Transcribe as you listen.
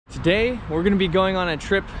today we're gonna be going on a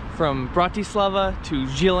trip from Bratislava to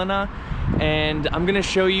Žilina, and I'm gonna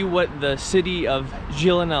show you what the city of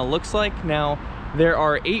Žilina looks like. Now, there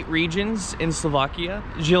are 8 regions in Slovakia,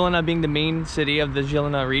 Žilina being the main city of the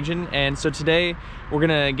Žilina region, and so today we're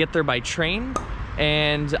gonna get there by train,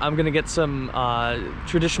 and I'm gonna get some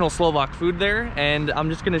traditional Slovak food there, and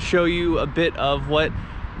I'm just gonna show you a bit of what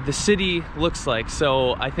the city looks like.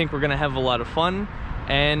 So I think we're gonna have a lot of fun.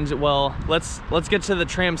 And well, let's get to the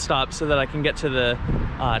tram stop so that I can get to the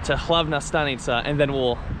to Hlavná stanica, and then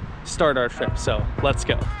we'll start our trip. So let's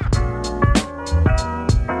go.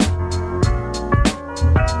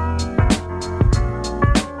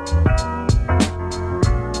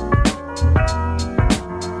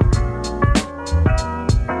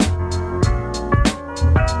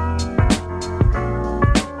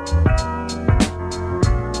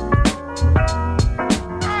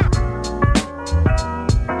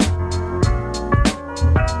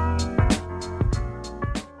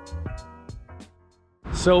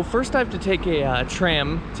 So first I have to take a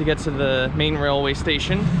tram to get to the main railway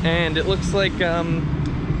station, and it looks like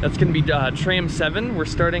that's going to be tram 7. We're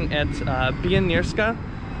starting at Pienierska,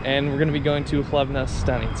 and we're going to be going to Hlavná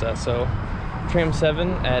stanica. So tram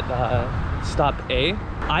 7 at stop A.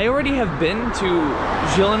 I already have been to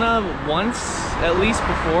Žilina once, at least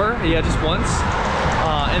before, yeah, just once.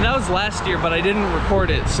 And that was last year, but I didn't record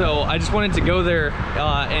it, so I just wanted to go there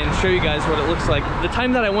and show you guys what it looks like. The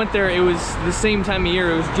time that I went there, it was the same time of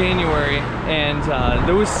year, it was January, and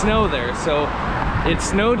there was snow there. So it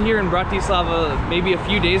snowed here in Bratislava maybe a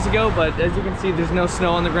few days ago, but as you can see, there's no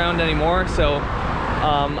snow on the ground anymore, so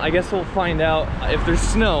I guess we'll find out if there's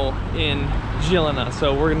snow in Žilina,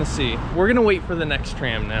 so we're gonna see. We're gonna wait for the next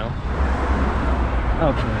tram now.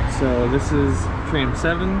 Okay, so this is tram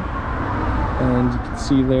 7. And you can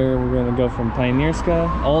see there, we're gonna go from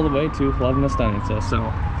Pienierska all the way to Hlavná stanica.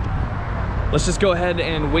 So let's just go ahead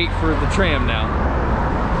and wait for the tram now.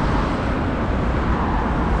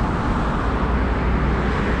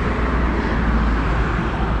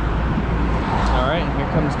 All right, here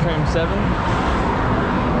comes tram 7.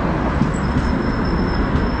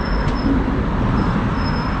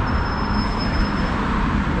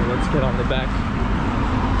 Let's get on the back.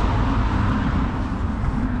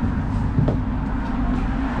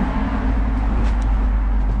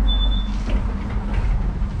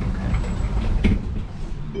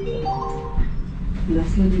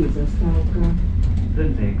 Nasleduje zastávka. The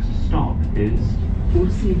next stop is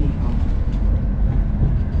Slivního.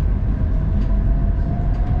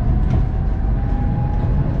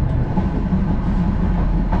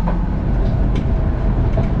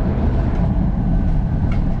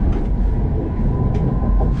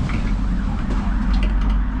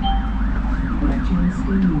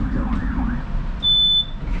 Račínské místo.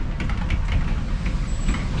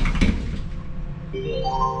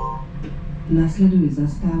 Nasleduje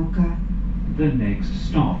zastávka. The next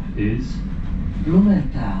stop is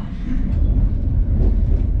Blumenthal.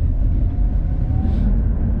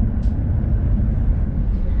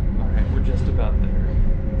 Alright, we're just about there.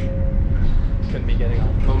 Gonna be getting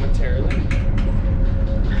off momentarily.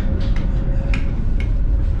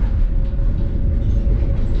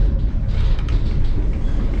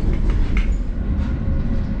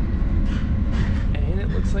 And it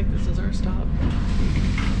looks like this is our stop.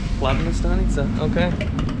 Hlavná stanica, okay.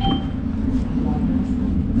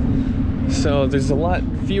 So there's a lot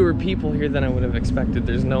fewer people here than I would have expected.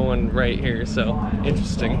 There's no one right here, so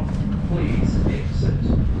interesting. please exit.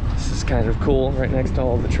 This is kind of cool, right next to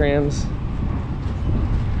all the trams.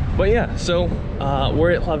 But yeah, so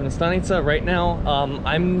we're at Hlavná stanica right now.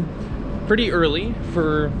 I'm pretty early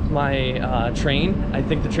for my train. I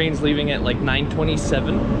think the train's leaving at like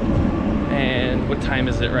 9:27. And what time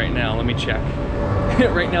is it right now? Let me check.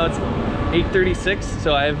 Right now it's 8:36,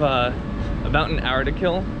 so I have about an hour to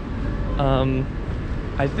kill.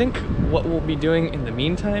 I think what we'll be doing in the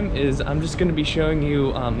meantime is I'm just going to be showing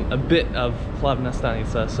you a bit of Hlavná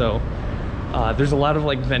stanica. So there's a lot of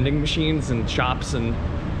like vending machines and shops and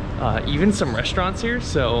even some restaurants here,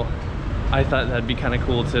 so I thought that'd be kind of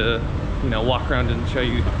cool to, you know, walk around and show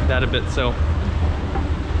you that a bit. So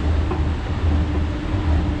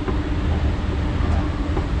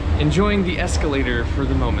enjoying the escalator for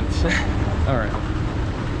the moment. All right.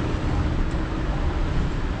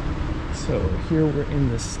 So here we're in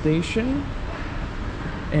the station,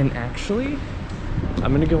 and actually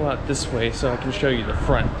I'm gonna go out this way so I can show you the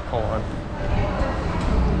front. Hold on.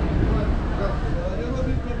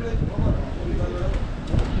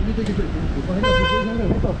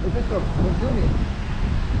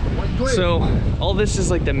 So all this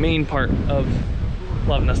is like the main part of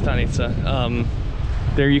Hlavná stanica.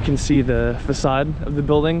 there you can see the facade of the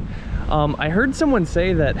building. I heard someone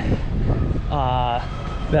say that a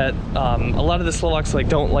lot of the Slovaks like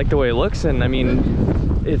don't like the way it looks, and I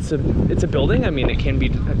mean it's a building. I mean it can be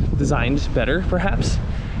designed better perhaps.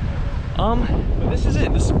 But this is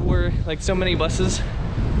it. This is where like so many buses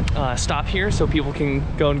stop here, so people can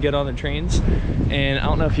go and get on the trains. And I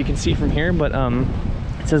don't know if you can see from here, but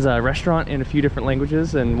it says a restaurant in a few different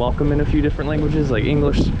languages and welcome in a few different languages like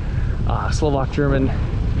English, Slovak, German.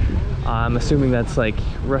 I'm assuming that's like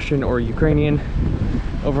Russian or Ukrainian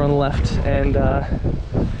over on the left. And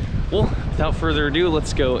well, without further ado,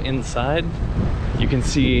 let's go inside. You can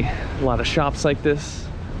see a lot of shops like this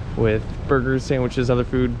with burgers, sandwiches, other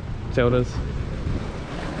food, sodas.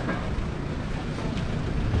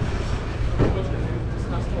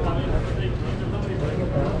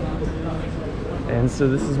 And so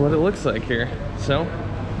this is what it looks like here. So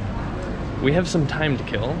we have some time to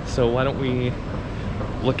kill, so why don't we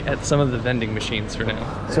look at some of the vending machines for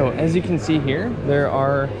now. So as you can see here, there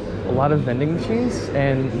are a lot of vending machines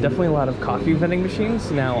and definitely a lot of coffee vending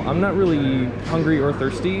machines. Now, I'm not really hungry or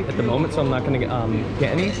thirsty at the moment, so I'm not gonna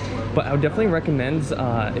get any, but I would definitely recommend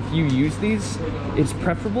if you use these, it's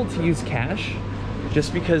preferable to use cash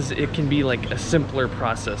just because it can be like a simpler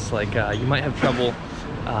process. Like you might have trouble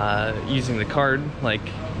using the card, like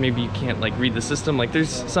maybe you can't like read the system. Like there's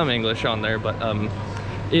some English on there, but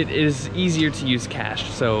it is easier to use cash,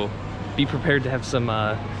 so be prepared to have some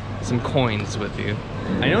coins with you.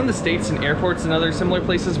 I know in the States and airports and other similar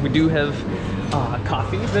places we do have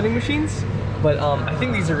coffee vending machines, but I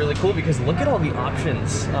think these are really cool because look at all the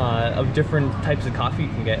options of different types of coffee you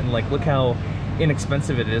can get, and like look how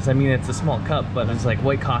inexpensive it is. I mean, it's a small cup, but it's like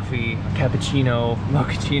white coffee, cappuccino,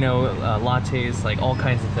 mochaccino, lattes, like all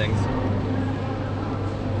kinds of things.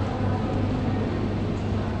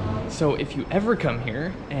 So if you ever come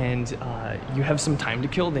here and you have some time to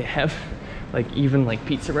kill, they have like even like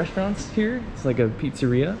pizza restaurants here. It's like a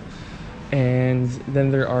pizzeria. And then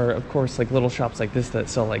there are of course like little shops like this that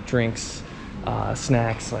sell like drinks,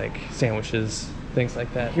 snacks, like sandwiches, things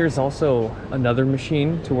like that. Here's also another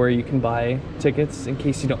machine to where you can buy tickets in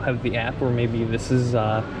case you don't have the app, or maybe this is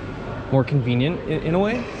more convenient in a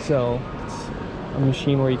way. So it's a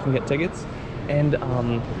machine where you can get tickets. And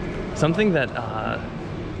something that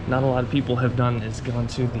not a lot of people have done is gone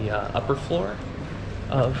to the upper floor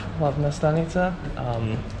of Hlavná stanica.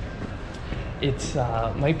 It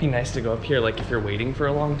might be nice to go up here like if you're waiting for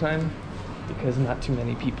a long time, because not too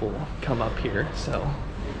many people come up here, so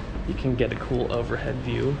you can get a cool overhead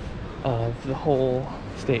view of the whole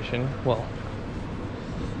station. Well,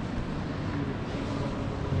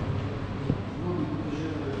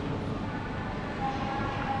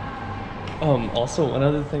 also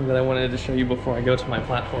another thing that I wanted to show you before I go to my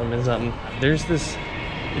platform is there's this,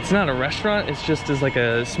 it's not a restaurant, it's just as like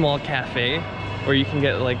a small cafe where you can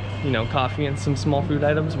get like, you know, coffee and some small food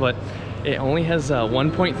items, but it only has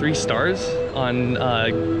 1.3 stars on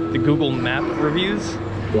the Google Map reviews.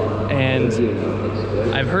 And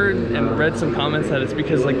I've heard and read some comments that it's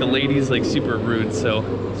because like the lady's like super rude. So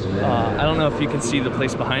I don't know if you can see the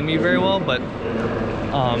place behind me very well, but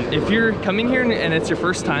if you're coming here and it's your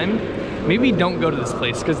first time, maybe don't go to this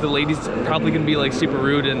place because the lady's probably gonna be like super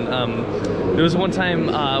rude. And there was one time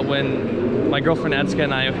when my girlfriend Adska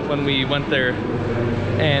and I, when we went there,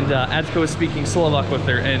 and Adska was speaking Slovak with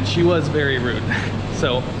her, and she was very rude.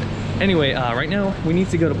 So anyway, right now we need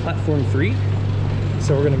to go to platform 3.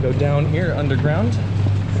 So we're gonna go down here underground.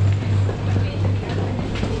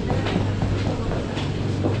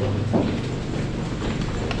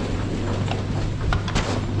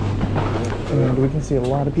 And we can see a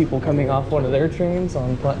lot of people coming off one of their trains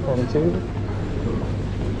on platform 2.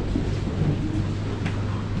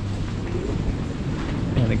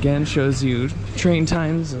 And again, shows you train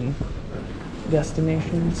times and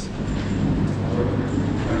destinations.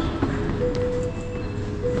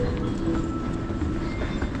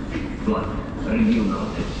 Vlak Regional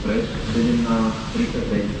Express vedem na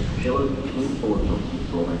 35 železničnú spoločnosť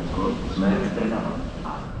Slovensko smer Sterba.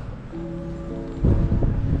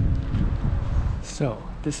 So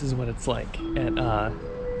this is what it's like at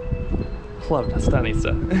Hlavná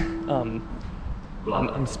stanica.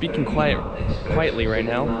 I'm speaking quietly right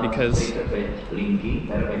now because,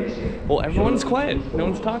 well, everyone's quiet. No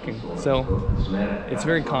one's talking. So it's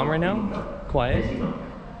very calm right now, quiet.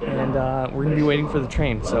 And we're gonna be waiting for the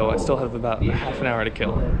train, so I still have about half an hour to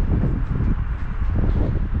kill.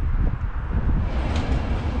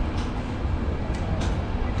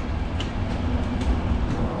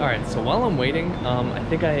 Alright, so while I'm waiting, I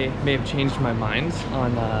think I may have changed my mind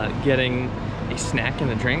on getting a snack and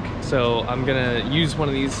a drink. So I'm gonna use one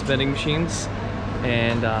of these vending machines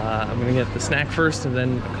and I'm gonna get the snack first and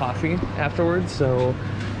then coffee afterwards. So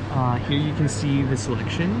here you can see the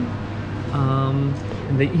selection.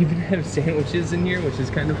 And they even have sandwiches in here, which is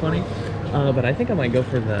kind of funny. But I think I might go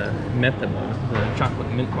for the Meta bar, the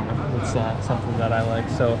chocolate mint bar. It's something that I like.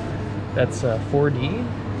 So that's 4D.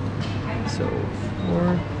 So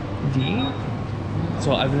 4D.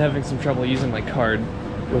 So I've been having some trouble using my card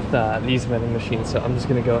with these vending machines. So I'm just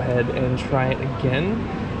gonna go ahead and try it again.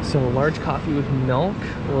 So large coffee with milk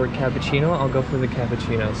or cappuccino. I'll go for the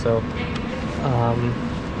cappuccino. So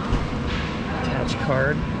attach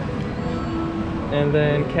card. And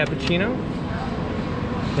then cappuccino.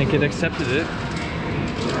 I think it accepted it.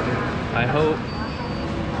 I hope.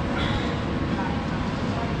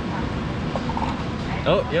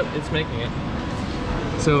 Oh, yep, it's making it.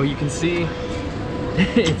 So you can see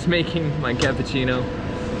it's making my cappuccino.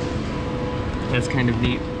 That's kind of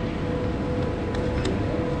neat.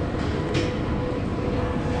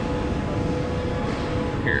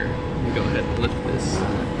 Here, let me go ahead and lift this.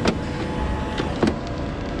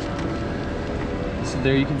 So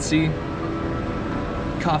there you can see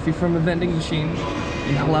coffee from a vending machine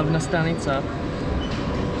in Hlavna Stanica.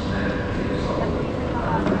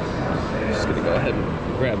 Just gonna go ahead and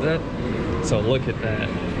grab that. So look at that.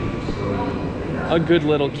 A good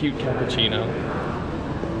little cute cappuccino.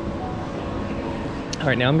 All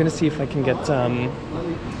right, now I'm gonna see if I can get the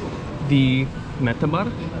Meta bar.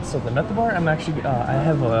 So the Meta bar, I'm actually, I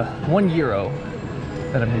have €1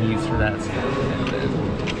 that I'm gonna use for that.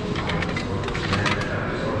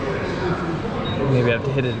 Maybe I have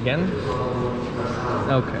to hit it again.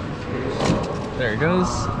 Okay. There it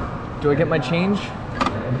goes. Do I get my change?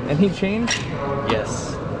 Any change?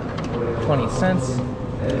 Yes. 20 cents.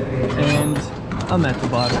 And a Meta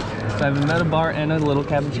bar. So I have a Meta bar and a little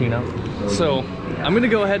cappuccino. So I'm gonna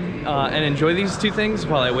go ahead and enjoy these two things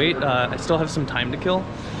while I wait. I still have some time to kill.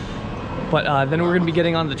 But then we're gonna be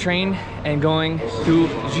getting on the train and going to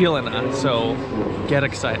Žilina. So get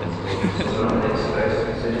excited.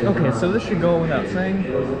 Okay, so this should go without saying,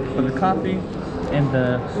 but the coffee and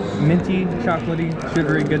the minty, chocolatey,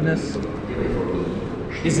 sugary goodness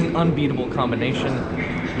is an unbeatable combination.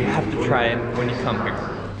 You have to try it when you come here.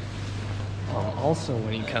 Also,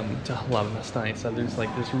 when you come to Hlavna Stanica, there's like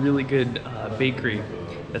this really good bakery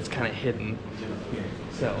that's kind of hidden here.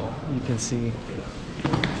 So you can see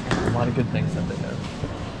a lot of good things that they have.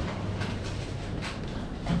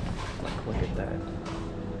 Like, look at that.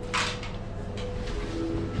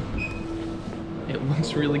 It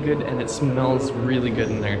looks really good and it smells really good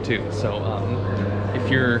in there too. So if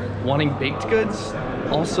you're wanting baked goods,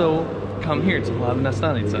 also come here to Hlavna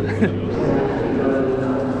Stanica.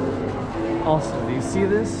 Also, do you see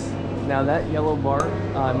this? Now that yellow bar,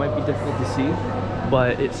 it might be difficult to see,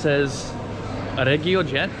 but it says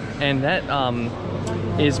RegioJet, and that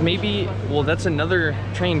is maybe, well, that's another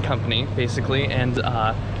train company basically, and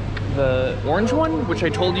the orange one, which I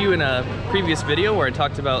told you in a previous video where I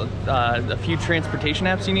talked about a few transportation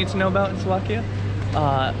apps you need to know about in Slovakia.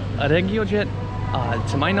 RegioJet,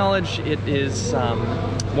 to my knowledge, it is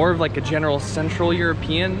more of like a general Central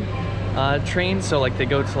European train. So like they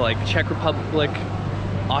go to like Czech Republic,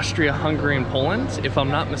 Austria, Hungary, and Poland, if I'm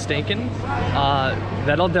not mistaken.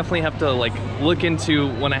 That I'll definitely have to like look into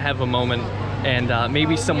when I have a moment, and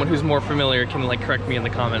maybe someone who's more familiar can like correct me in the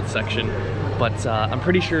comments section. But I'm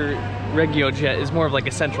pretty sure RegioJet is more of like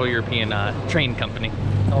a Central European train company.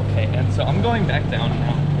 Okay, and so I'm going back down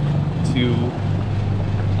now to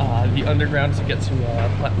the underground to get to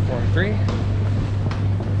platform 3.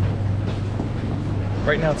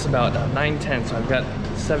 Right now it's about 9:10, so I've got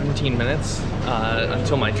 17 minutes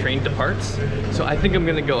until my train departs. So I think I'm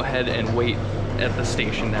gonna go ahead and wait at the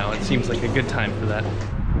station now. It seems like a good time for that.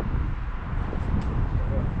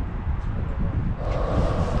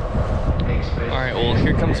 All right, well,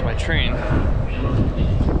 here comes my train.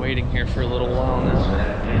 Been waiting here for a little while now.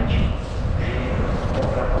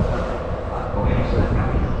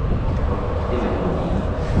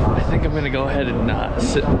 I think I'm gonna go ahead and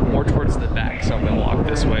sit more towards the back, so I'm gonna walk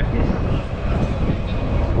this way.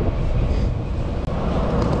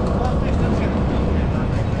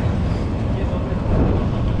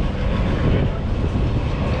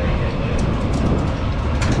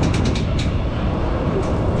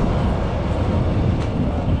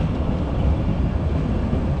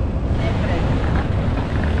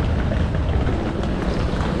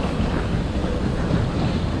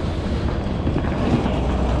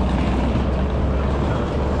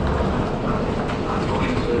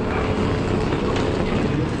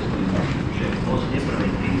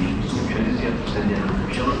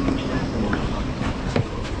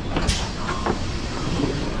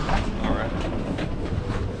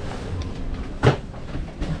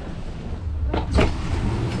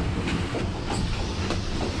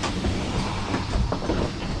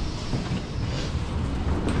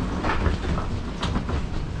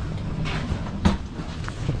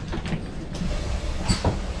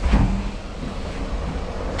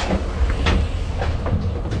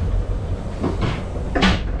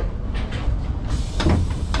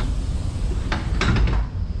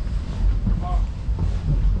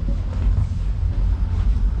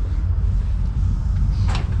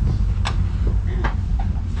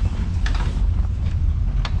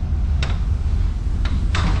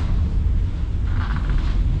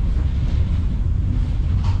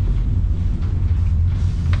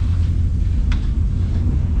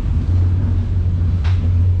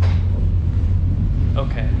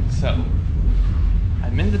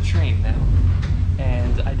 I'm in the train now,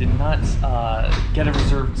 and I did not get a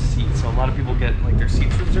reserved seat. So a lot of people get like their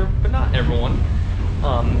seats reserved, but not everyone.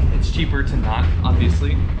 It's cheaper to not,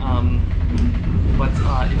 obviously. But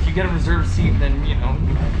if you get a reserved seat, then you know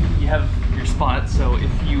you have your spot. So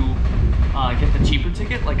if you get the cheaper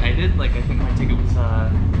ticket, like I did, like I think my ticket was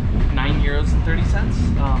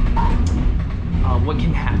 €9.30. What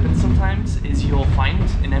can happen sometimes is you'll find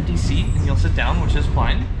an empty seat and you'll sit down, which is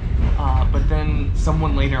fine. But then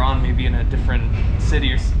someone later on, maybe in a different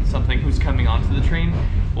city or something, who's coming onto the train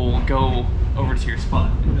will go over to your spot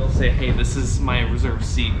and they'll say, hey, this is my reserved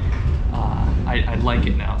seat. I'd like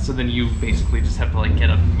it now. So then you basically just have to like get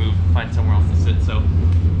up and move and find somewhere else to sit. So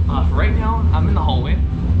for right now, I'm in the hallway.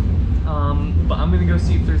 But I'm gonna go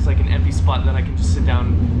see if there's like an empty spot that I can just sit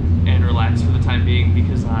down and relax for the time being,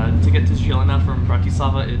 because to get to Žilina from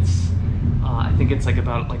Bratislava, it's I think it's like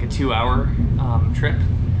about like a 2-hour trip.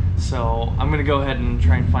 So I'm gonna go ahead and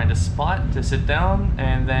try and find a spot to sit down,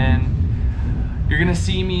 and then you're gonna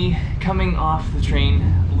see me coming off the train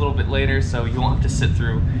a little bit later, so you won't have to sit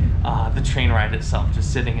through the train ride itself,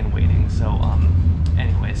 just sitting and waiting. So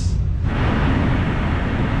anyways.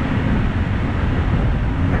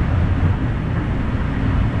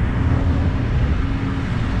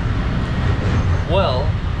 Well,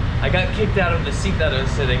 I got kicked out of the seat that I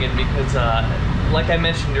was sitting in because, like I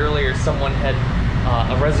mentioned earlier, someone had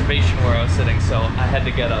a reservation where I was sitting, so I had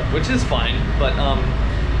to get up, which is fine. But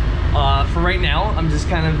for right now, I'm just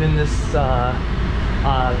kind of in this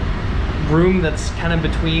room that's kind of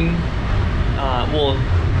between, well,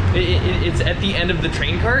 it's at the end of the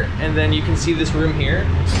train cart, and then you can see this room here.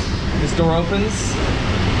 This door opens,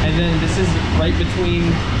 and then this is right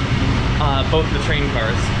between both the train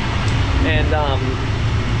cars. And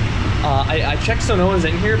I checked so no one's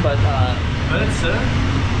in here, but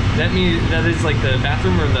that is like the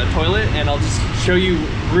bathroom or the toilet, and I'll just show you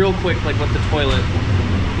real quick like what the toilet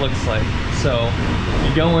looks like. So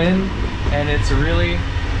you go in, and it's a really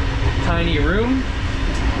tiny room,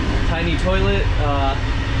 tiny toilet,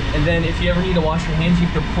 and then if you ever need to wash your hands, you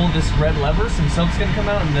have to pull this red lever, some soap's gonna come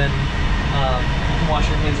out, and then you can wash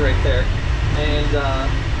your hands right there. And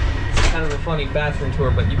kind of a funny bathroom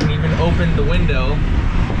tour, but you can even open the window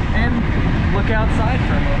and look outside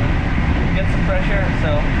for a moment and get some fresh air,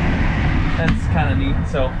 so that's kind of neat.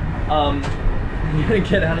 So I'm gonna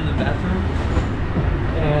get out of the bathroom,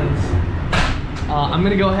 and I'm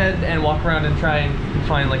gonna go ahead and walk around and try and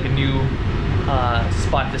find like a new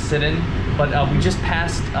spot to sit in. But we just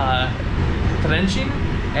passed Trenčín,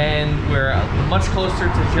 and we're much closer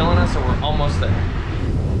to Žilina, so we're almost there.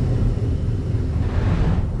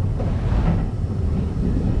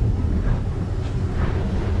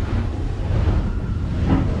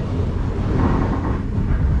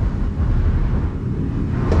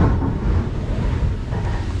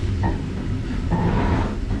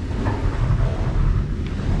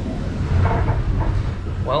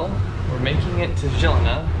 Well, we're making it to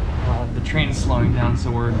Žilina. The train's slowing down, so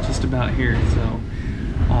we're just about here. So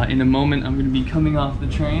in a moment, I'm going to be coming off the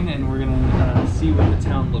train, and we're going to see what the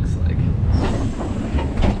town looks like.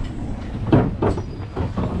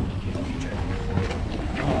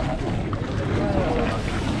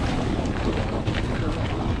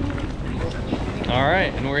 All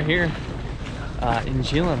right, and we're here in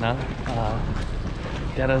Žilina.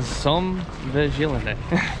 Teraz som v Žiline.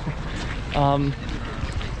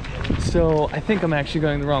 So I think I'm actually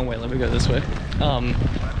going the wrong way. Let me go this way.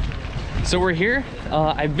 So we're here.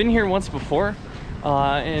 I've been here once before,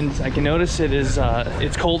 and I can notice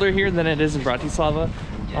it's colder here than it is in Bratislava.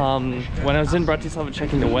 When I was in Bratislava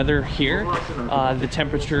checking the weather here, the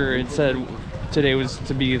temperature, it said today was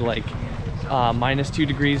to be like -2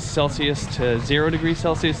 degrees Celsius to 0 degrees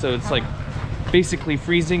Celsius. So it's like basically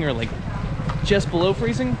freezing, or like just below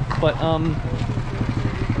freezing. But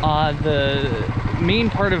the main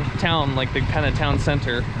part of town, like the kind of town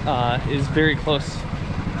center, is very close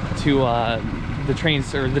to the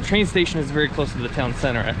trains, or the train station is very close to the town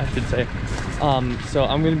center, I should say. So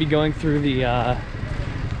I'm going to be going through the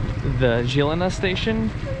Žilina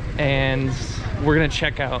station, and we're going to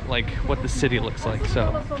check out like what the city looks like.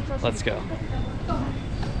 So let's go.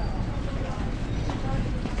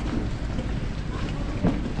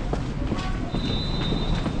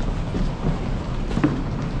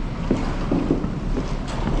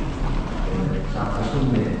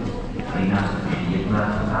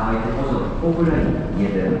 Pokodaní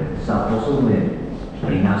 1 sa posunuje.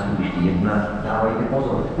 Pri nástupišti 1 dávajte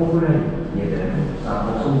pozor. Pokodaní 1 sa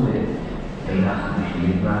posunuje. Pri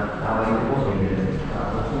nástupišti 1 dávajte pozor. 1 sa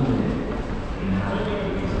posunuje. Pri nástupišti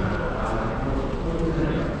 1 dávajte pozor.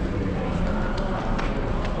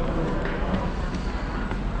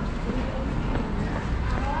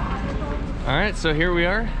 right, so here we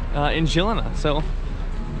are in Žilina. So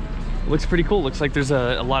looks pretty cool. Looks like there's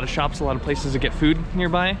a lot of shops, a lot of places to get food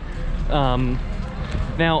nearby.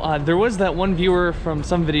 Now there was that one viewer from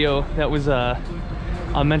some video that was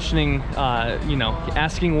mentioning, you know,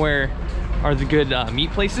 asking where are the good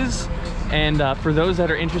meat places. And for those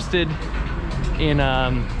that are interested in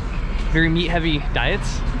very meat heavy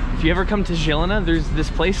diets, if you ever come to Žilina, there's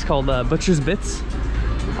this place called Butcher's Bits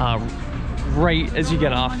right as you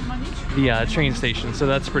get off the train station, so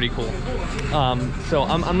that's pretty cool. So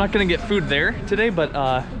I'm not gonna get food there today, but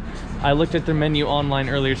I looked at their menu online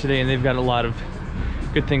earlier today and they've got a lot of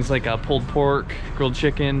good things like pulled pork, grilled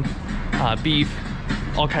chicken, beef,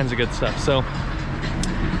 all kinds of good stuff. So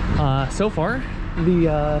so far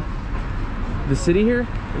the city here,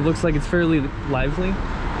 it looks like it's fairly lively.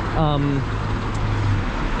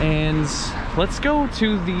 And let's go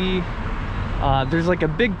to the there's like a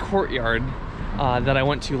big courtyard that I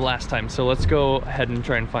went to last time, so let's go ahead and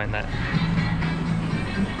try and find that.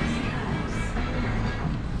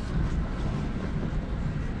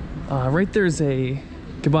 Right there's a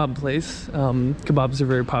kebab place. Kebabs are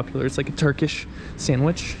very popular. It's like a Turkish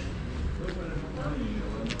sandwich.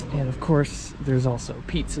 And of course there's also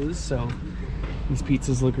pizzas, so these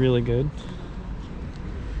pizzas look really good.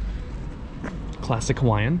 Classic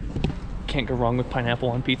Hawaiian. Can't go wrong with pineapple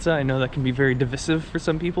on pizza. I know that can be very divisive for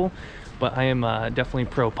some people, but I am definitely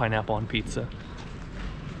pro pineapple on pizza.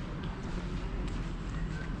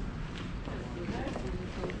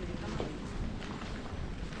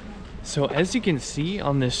 So as you can see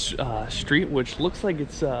on this street, which looks like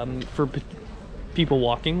it's for people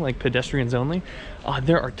walking, like pedestrians only,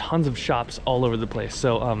 there are tons of shops all over the place.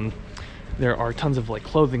 So there are tons of like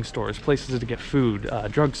clothing stores, places to get food,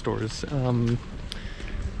 drugstores,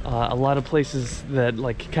 a lot of places that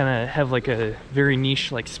like kind of have like a very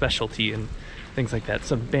niche like specialty and things like that.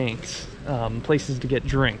 Some banks, places to get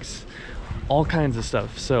drinks, all kinds of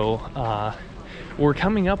stuff. So we're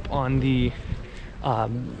coming up on the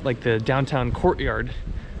like the downtown courtyard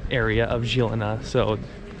area of Žilina, so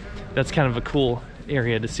that's kind of a cool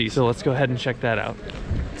area to see. So let's go ahead and check that out.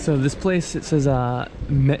 So this place, it says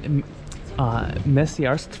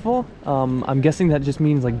Mesiarstvo. I'm guessing that just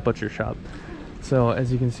means like butcher shop. So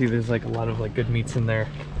as you can see, there's like a lot of like good meats in there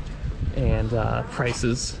and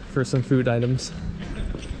prices for some food items.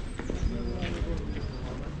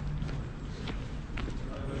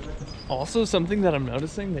 Also, something that I'm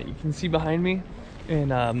noticing that you can see behind me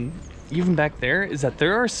and even back there is that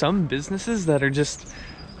there are some businesses that are just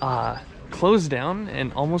closed down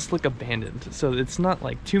and almost look abandoned. So it's not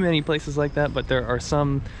like too many places like that, but there are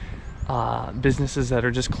some businesses that are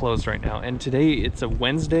just closed right now. And today it's a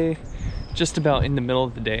Wednesday, just about in the middle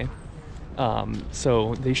of the day,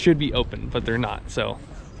 so they should be open, but they're not, so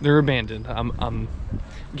they're abandoned, I'm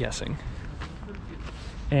guessing.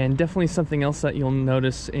 And definitely something else that you'll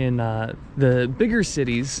notice in the bigger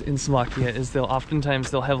cities in Slovakia is they'll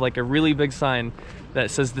have like a really big sign that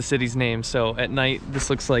says the city's name. So at night, this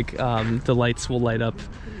looks like the lights will light up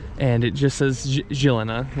and it just says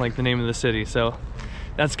Žilina, like the name of the city. So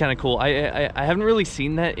that's kind of cool. I haven't really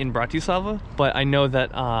seen that in Bratislava, but I know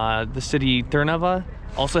that the city Trnava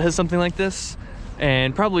also has something like this,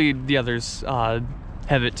 and probably the others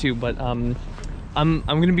have it too. But I'm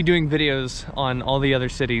gonna be doing videos on all the other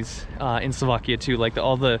cities in Slovakia too, like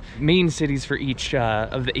all the main cities for each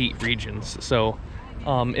of the 8 regions. So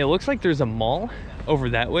it looks like there's a mall over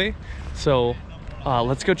that way. So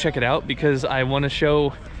let's go check it out, because I want to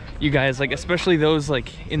show you guys, like especially those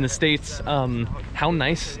like in the States, how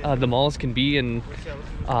nice the malls can be. And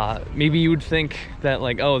maybe you would think that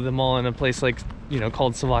like, oh, the mall in a place like, you know,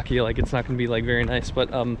 called Slovakia, like it's not gonna be like very nice,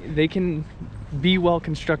 but they can be well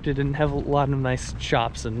constructed and have a lot of nice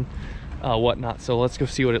shops and whatnot. So let's go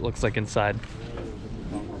see what it looks like inside.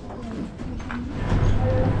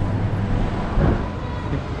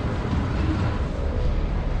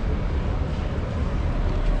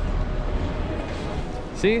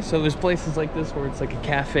 See, so there's places like this where it's like a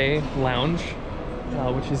cafe lounge,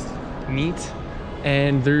 which is neat.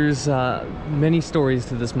 And there's many stories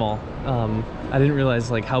to this mall. I didn't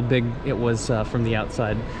realize like how big it was from the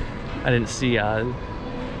outside. I didn't see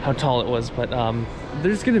how tall it was, but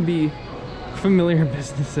there's gonna be familiar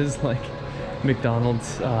businesses like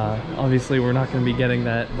McDonald's. Obviously we're not gonna be getting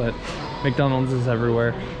that, but McDonald's is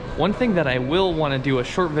everywhere. One thing that I will want to do a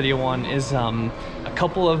short video on is a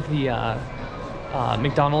couple of the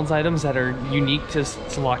McDonald's items that are unique to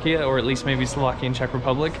Slovakia, or at least maybe Slovakia and Czech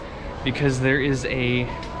Republic, because there is a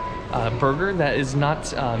burger that is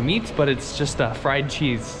not meat, but it's just fried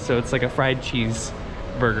cheese. So it's like a fried cheese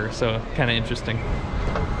burger, so kind of interesting.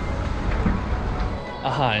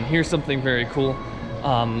 Aha, and here's something very cool.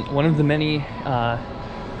 One of the many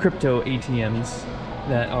crypto ATMs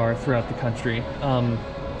that are throughout the country.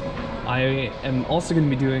 I am also going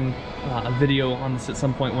to be doing a video on this at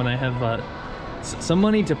some point when I have some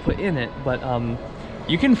money to put in it, but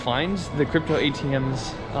you can find the crypto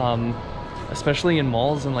ATMs especially in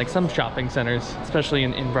malls and like some shopping centers, especially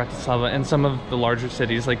in Bratislava and some of the larger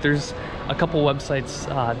cities. Like there's a couple websites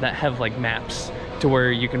that have like maps to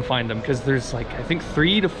where you can find them, because there's like I think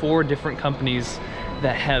 3 to 4 different companies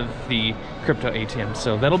that have the crypto ATM.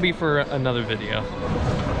 So that'll be for another video.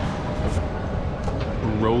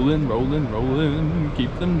 Rolling, rolling, rolling,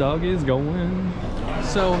 keep them doggies going.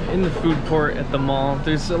 So in the food court at the mall,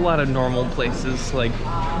 there's a lot of normal places. Like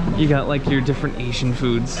you got like your different Asian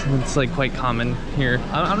foods. It's like quite common here.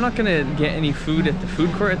 I'm not gonna get any food at the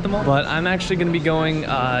food court at the mall, but I'm actually gonna be going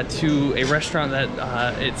to a restaurant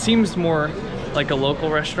that it seems more like a local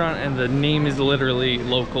restaurant, and the name is literally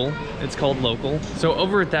local. It's called Local. So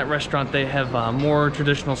over at that restaurant, they have more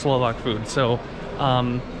traditional Slovak food. So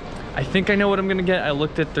I think I know what I'm gonna get. I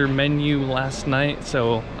looked at their menu last night,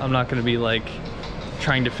 so I'm not gonna be like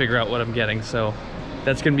trying to figure out what I'm getting. So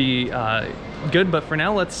that's gonna be good. But for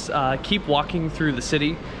now, let's keep walking through the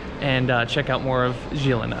city and check out more of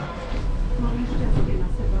Žilina.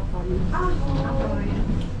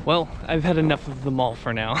 Well, I've had enough of the mall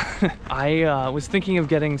for now. I was thinking of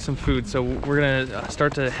getting some food, so we're gonna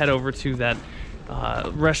start to head over to that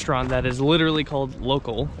restaurant that is literally called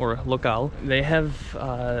Local or Local. They have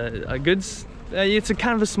a good, it's a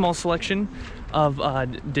kind of a small selection of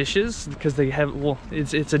dishes, because they have, well,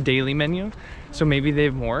 it's a daily menu, so maybe they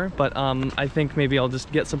have more, but I think maybe I'll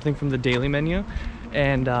just get something from the daily menu,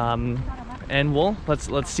 and well,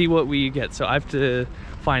 let's see what we get. So I have to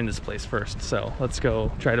find this place first, so let's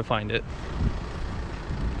go try to find it.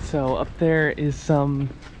 So up there is some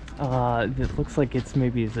it looks like it's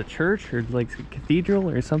a church or like a cathedral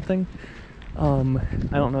or something. I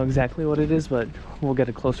don't know exactly what it is, but we'll get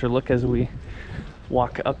a closer look as we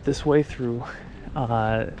walk up this way through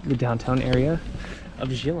the downtown area of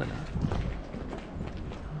Žilina.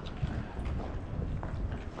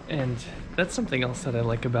 And that's something else that I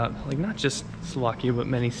like about, like, not just Slovakia, but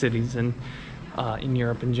many cities in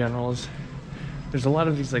Europe in general, is there's a lot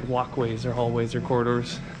of these like walkways or hallways or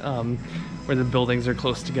corridors where the buildings are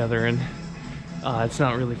close together, and it's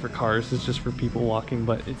not really for cars, it's just for people walking,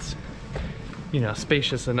 but it's, you know,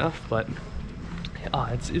 spacious enough, but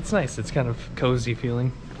it's nice. It's kind of cozy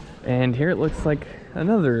feeling. And here it looks like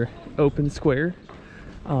another open square.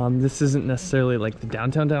 This isn't necessarily like the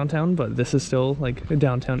downtown, but this is still like a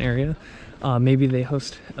downtown area. Maybe they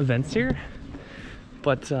host events here,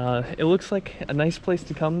 but it looks like a nice place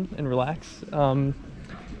to come and relax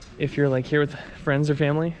if you're like here with friends or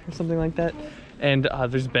family or something like that. And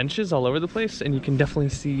there's benches all over the place, and you can definitely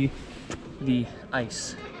see the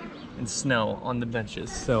ice and snow on the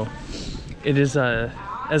benches. So it is,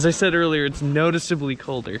 as I said earlier, it's noticeably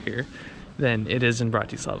colder here than it is in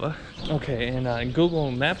Bratislava. Okay, and Google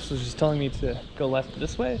Maps was just telling me to go left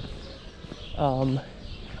this way.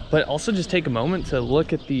 But also just take a moment to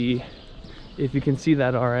look at the, if you can see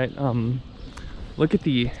that all right, look at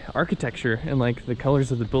the architecture and like the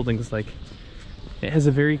colors of the buildings. Like it has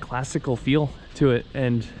a very classical feel to it,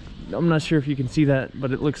 and I'm not sure if you can see that,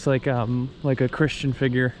 but it looks like a Christian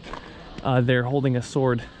figure there holding a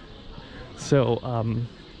sword. So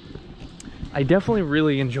I definitely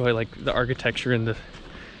really enjoy like the architecture and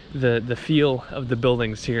the feel of the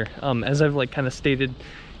buildings here. As I've like kind of stated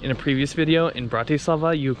in a previous video, in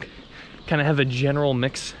Bratislava you kind of have a general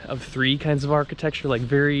mix of 3 kinds of architecture, like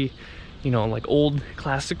very, you know, like old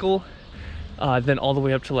classical, then all the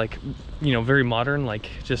way up to like, you know, very modern, like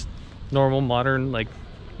just normal modern like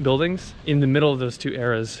buildings. In the middle of those 2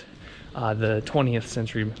 eras, the 20th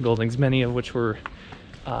century buildings, many of which were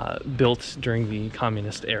built during the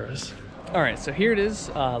communist eras. All right, so here it is,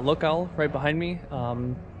 Local right behind me.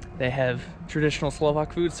 They have traditional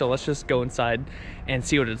Slovak food, so let's just go inside and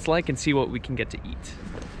see what it's like and see what we can get to eat.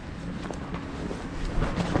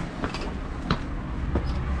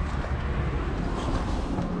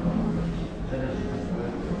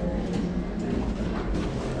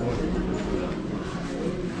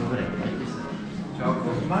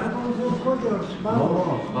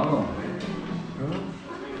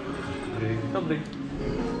 Dobry.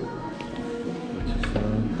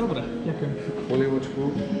 Dobre, ďakujem.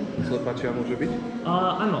 Polievočku slepačia môže byť?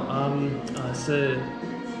 Áno,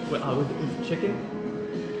 with chicken?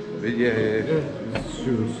 Yeah.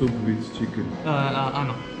 Sure, soup with chicken.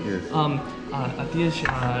 Áno. Yes. A tiež,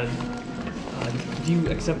 do you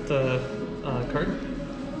accept the card?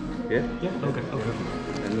 Yeah? Yeah? Okay.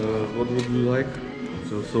 And what would you like?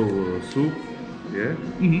 It's also soup, yeah?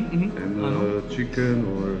 And chicken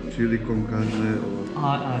or chili con carne or...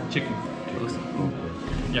 Chicken.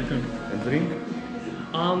 Okay. And drink?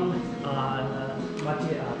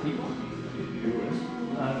 Macie piwo?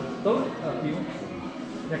 Piwo?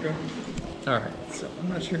 Alright, so I'm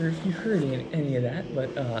not sure if you heard any of that, but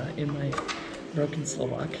in my broken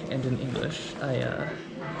Slovak and in English, I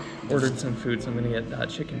ordered some food, so I'm gonna get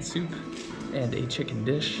chicken soup and a chicken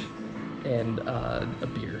dish and a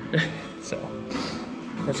beer. So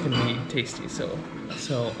that's gonna be tasty. So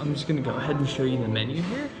I'm just gonna go ahead and show you the menu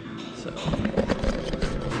here. So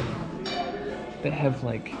they have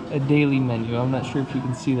like a daily menu. I'm not sure if you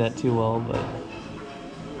can see that too well, but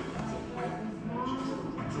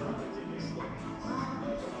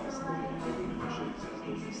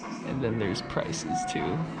and then there's prices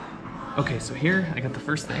too. Okay, so here I got the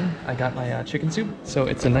first thing. I got my chicken soup. So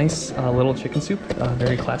it's a nice little chicken soup,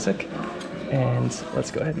 very classic. And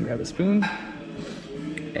let's go ahead and grab a spoon.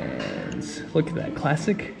 And look at that,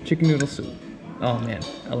 classic chicken noodle soup. Oh man,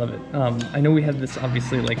 I love it. I know we have this,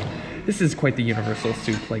 obviously, like, this is quite the universal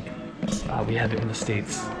soup. Like, we have it in the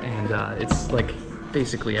States, and it's like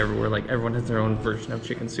basically everywhere. Like, everyone has their own version of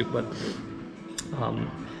chicken soup, but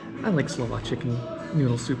I like Slovak chicken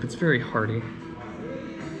noodle soup. It's very hearty.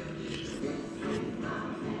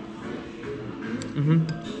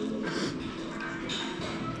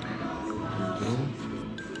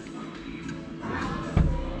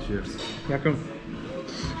 Cheers. Ďakujem.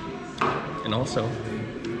 And also,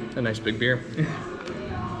 a nice big beer.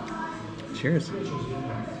 Cheers.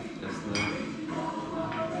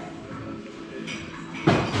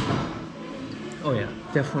 Oh yeah,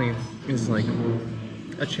 definitely is like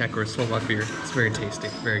a Czech or a Slovak beer. It's very tasty,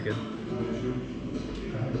 very good.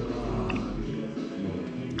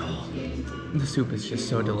 Oh, the soup is just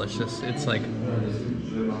so delicious. It's like,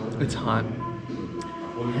 it's hot.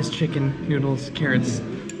 It has chicken, noodles, carrots.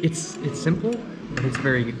 It's simple, but it's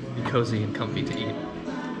very cozy and comfy to eat.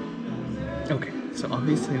 Okay, so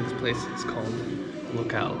obviously this place is called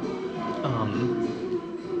Lookout.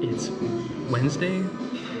 It's Wednesday.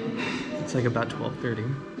 It's like about 12:30,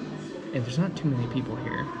 and there's not too many people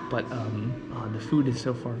here, but the food is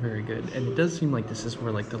so far very good, and it does seem like this is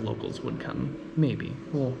where like the locals would come. Maybe.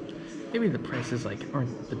 Well, maybe the prices like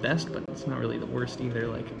aren't the best, but it's not really the worst either.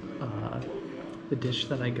 Like the dish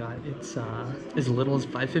that I got, it's as little as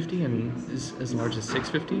 $5.50 and as large as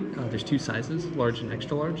 $6.50. There's two sizes, large and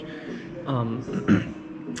extra large.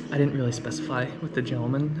 I didn't really specify with the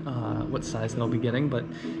gentleman what size that I'll be getting, but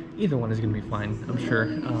either one is going to be fine, I'm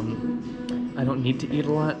sure. I don't need to eat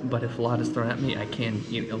a lot, but if a lot is thrown at me, I can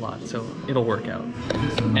eat a lot, so it'll work out.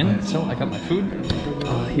 And so I got my food.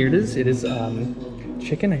 Here it is. It is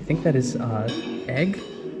chicken. I think that is egg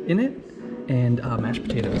in it, and mashed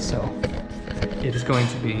potatoes. So it is going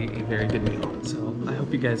to be a very good meal. So I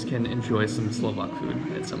hope you guys can enjoy some Slovak food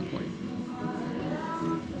at some point.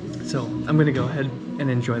 So I'm gonna go ahead and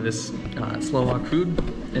enjoy this Slovak food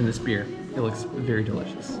and this beer. It looks very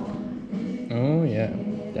delicious. Oh yeah,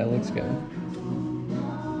 that looks good.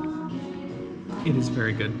 It is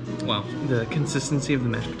very good. Wow, the consistency of the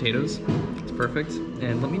mashed potatoes is perfect.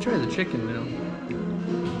 And let me try the chicken now.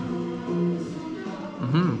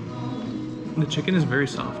 The chicken is very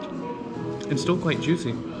soft. It's still quite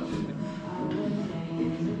juicy.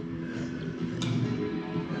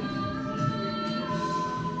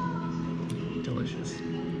 Delicious.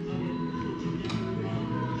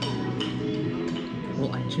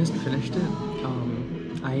 Well, I just finished it.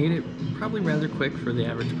 I ate it probably rather quick for the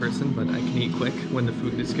average person, but I can eat quick when the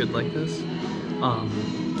food is good like this.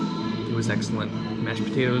 It was excellent. Mashed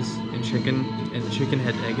potatoes and chicken, and the chicken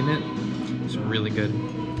had egg in it. It's really good.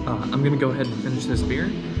 I'm gonna go ahead and finish this beer,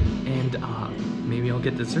 and maybe I'll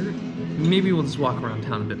get dessert. Maybe we'll just walk around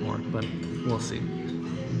town a bit more, but we'll see.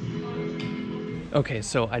 Okay,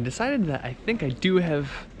 so I decided that I think I do have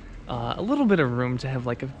a little bit of room to have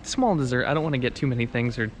like a small dessert. I don't want to get too many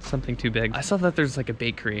things or something too big. I saw that there's like a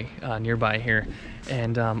bakery nearby here,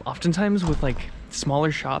 and oftentimes with like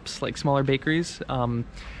smaller shops, like smaller bakeries,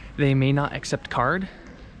 they may not accept card.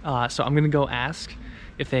 So I'm gonna go ask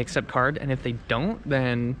if they accept card, and if they don't,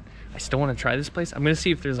 then I still want to try this place. I'm gonna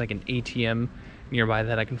see if there's like an ATM nearby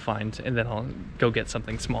that I can find, and then I'll go get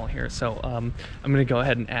something small here. So I'm gonna go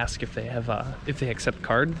ahead and ask if they have if they accept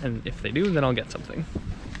card, and if they do, then I'll get something.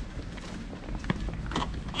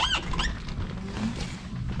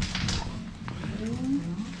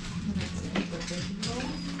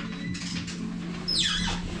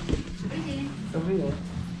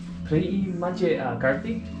 Czyli macie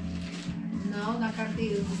karty? No, na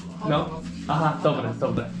karty. No? Aha, dobre,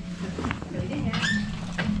 dobre.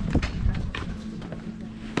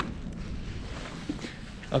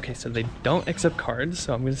 Okay, so they don't accept cards,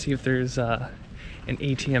 so I'm gonna see if there's an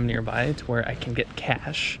ATM nearby to where I can get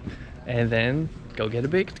cash and then go get a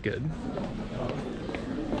baked good.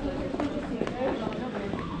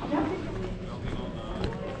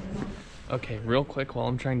 Okay, real quick while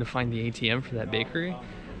I'm trying to find the ATM for that bakery,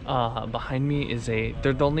 behind me is a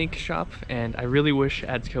trdolnik shop, and I really wish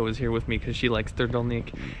Adsko was here with me because she likes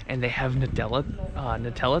trdolnik, and they have Nutella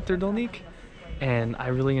trdolnik, and I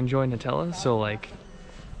really enjoy Nutella, so like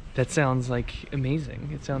that sounds like amazing.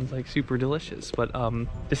 It sounds like super delicious, but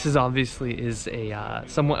this is obviously a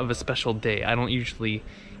somewhat of a special day. I don't usually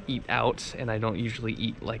eat out, and I don't usually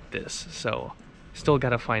eat like this, so still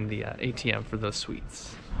gotta find the ATM for those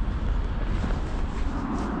sweets.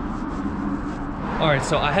 Alright,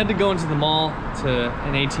 so I had to go into the mall to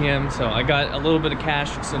an ATM, so I got a little bit of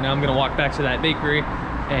cash, so now I'm gonna walk back to that bakery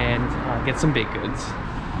and get some baked goods.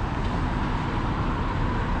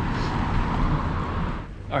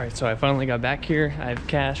 Alright, so I finally got back here. I have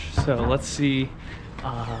cash, so let's see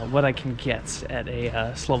what I can get at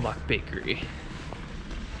a Slovak bakery.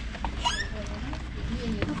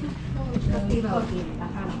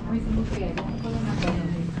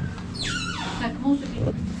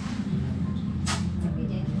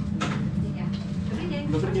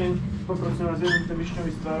 Dobrý deň, poprosím vás jeden ten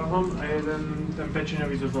višňový s tvárohom a jeden ten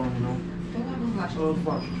pečeňový so zeleninou.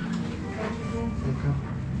 Zvlášť.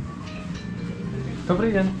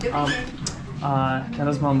 Dobrý deň.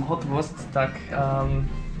 Teraz mám hotovosť, tak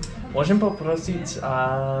môžem poprosiť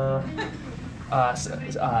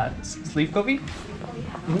slívkový?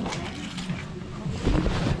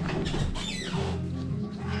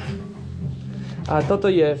 A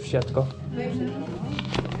toto je všetko.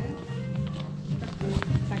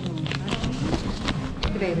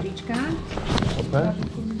 Rebríčka.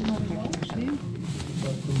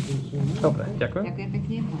 Dobre, ďakujem. Ďakujem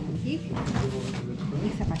pekne.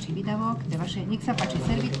 Nech sa páči výdavok, nech sa páči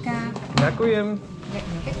servitka. Ďakujem.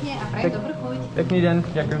 Ďakujem pekne a prajem dobrú chuť. Pekný deň,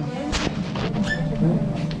 ďakujem.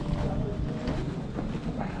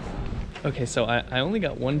 Okay, so I only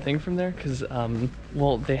got one thing from there because,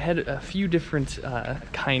 well, they had a few different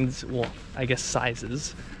kinds, well, I guess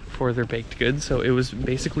sizes for their baked goods. So it was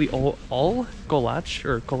basically all goulash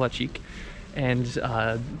or kolachik, and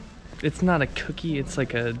it's not a cookie. It's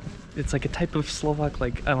like a type of Slovak,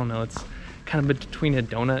 like, I don't know. It's kind of between a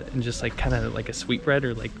donut and just like kind of like a sweetbread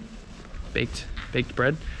or like baked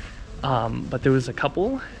bread. But there was a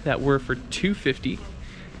couple that were for $2.50.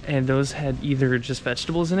 And those had either just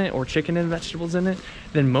vegetables in it or chicken and vegetables in it.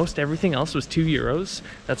 Then most everything else was €2.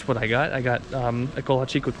 That's what I got. I got a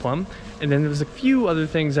kolachik with plum. And then there was a few other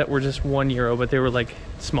things that were just €1, but they were like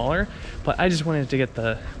smaller. But I just wanted to get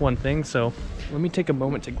the one thing, so let me take a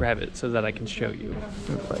moment to grab it so that I can show you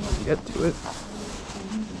if I can get to it.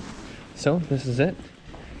 So this is it.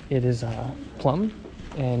 It is plum,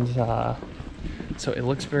 and so it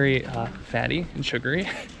looks very fatty and sugary.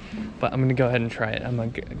 But I'm gonna go ahead and try it. I'm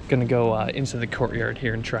gonna go into the courtyard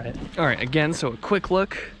here and try it. All right, again, so a quick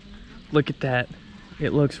look. Look at that.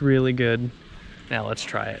 It looks really good. Now let's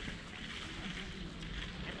try it.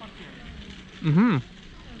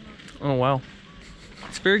 Oh wow.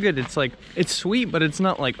 It's very good. It's like, it's sweet, but it's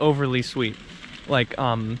not like overly sweet. Like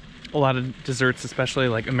a lot of desserts, especially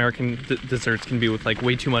like American desserts, can be with like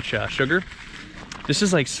way too much sugar. This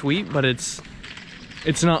is like sweet, but it's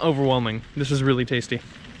not overwhelming. This is really tasty.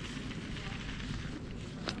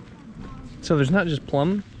 So there's not just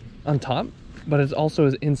plum on top, but it's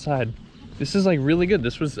also inside. This is like really good.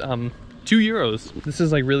 This was €2. This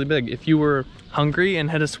is like really big. If you were hungry and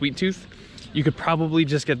had a sweet tooth, you could probably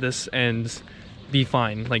just get this and be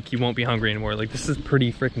fine. Like, you won't be hungry anymore. Like, this is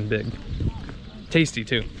pretty freaking big. Tasty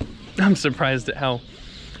too. I'm surprised at how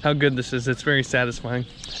good this is. It's very satisfying.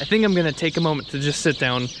 I think I'm gonna take a moment to just sit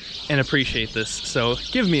down and appreciate this. So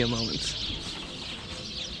give me a moment.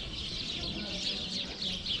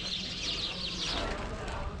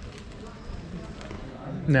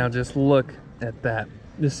 Now just look at that.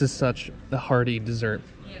 This is such a hearty dessert.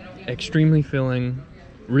 Extremely filling,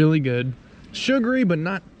 really good. Sugary, but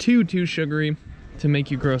not too sugary to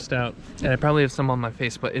make you grossed out. And I probably have some on my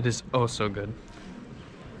face, but it is oh so good.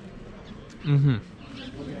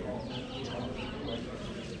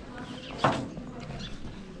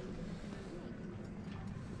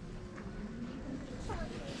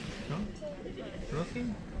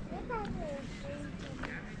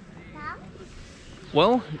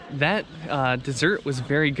 Well, that dessert was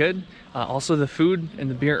very good. Also the food and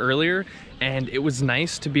the beer earlier, and it was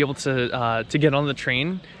nice to be able to get on the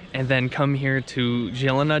train and then come here to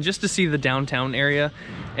Žilina just to see the downtown area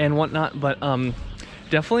and whatnot. But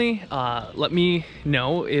definitely let me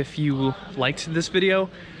know if you liked this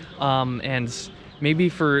video, and maybe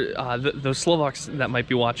for those Slovaks that might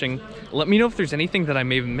be watching, let me know if there's anything that I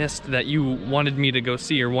may have missed that you wanted me to go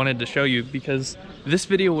see or wanted to show you, because this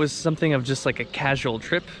video was something of just like a casual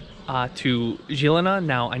trip to Žilina.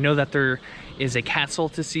 Now, I know that there is a castle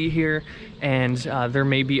to see here, and there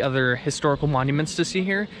may be other historical monuments to see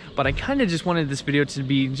here, but I kind of just wanted this video to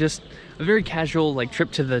be just a very casual like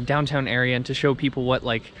trip to the downtown area and to show people what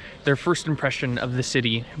like their first impression of the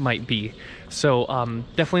city might be. So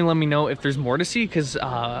definitely let me know if there's more to see, because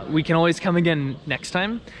we can always come again next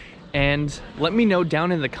time. And let me know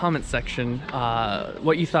down in the comment section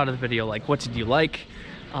what you thought of the video. Like, what did you like?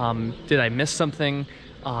 Did I miss something?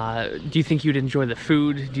 Do you think you'd enjoy the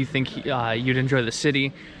food? Do you think you'd enjoy the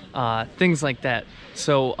city? Things like that.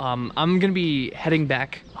 So I'm gonna be heading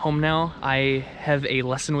back home now. I have a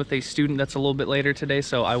lesson with a student that's a little bit later today,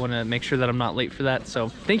 so I want to make sure that I'm not late for that. So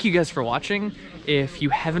thank you guys for watching. If you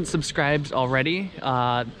haven't subscribed already,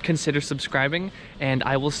 consider subscribing, and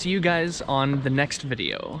I will see you guys on the next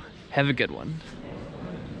video. Have a good one.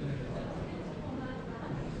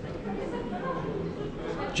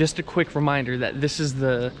 Just a quick reminder that this is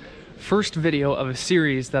the first video of a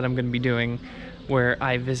series that I'm going to be doing where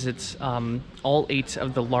I visit all 8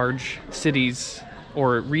 of the large cities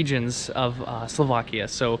or regions of Slovakia.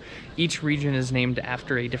 So each region is named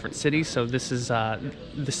after a different city. So this is the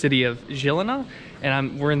city of Žilina,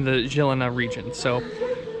 and we're in the Žilina region. So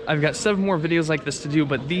I've got 7 more videos like this to do,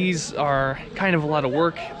 but these are kind of a lot of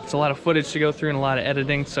work. It's a lot of footage to go through and a lot of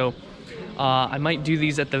editing. So I might do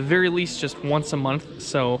these at the very least just once a month,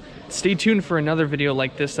 so stay tuned for another video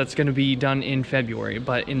like this that's going to be done in February.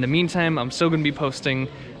 But in the meantime, I'm still going to be posting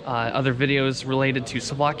other videos related to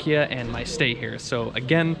Slovakia and my stay here. So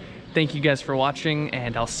again, thank you guys for watching,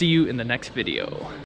 and I'll see you in the next video.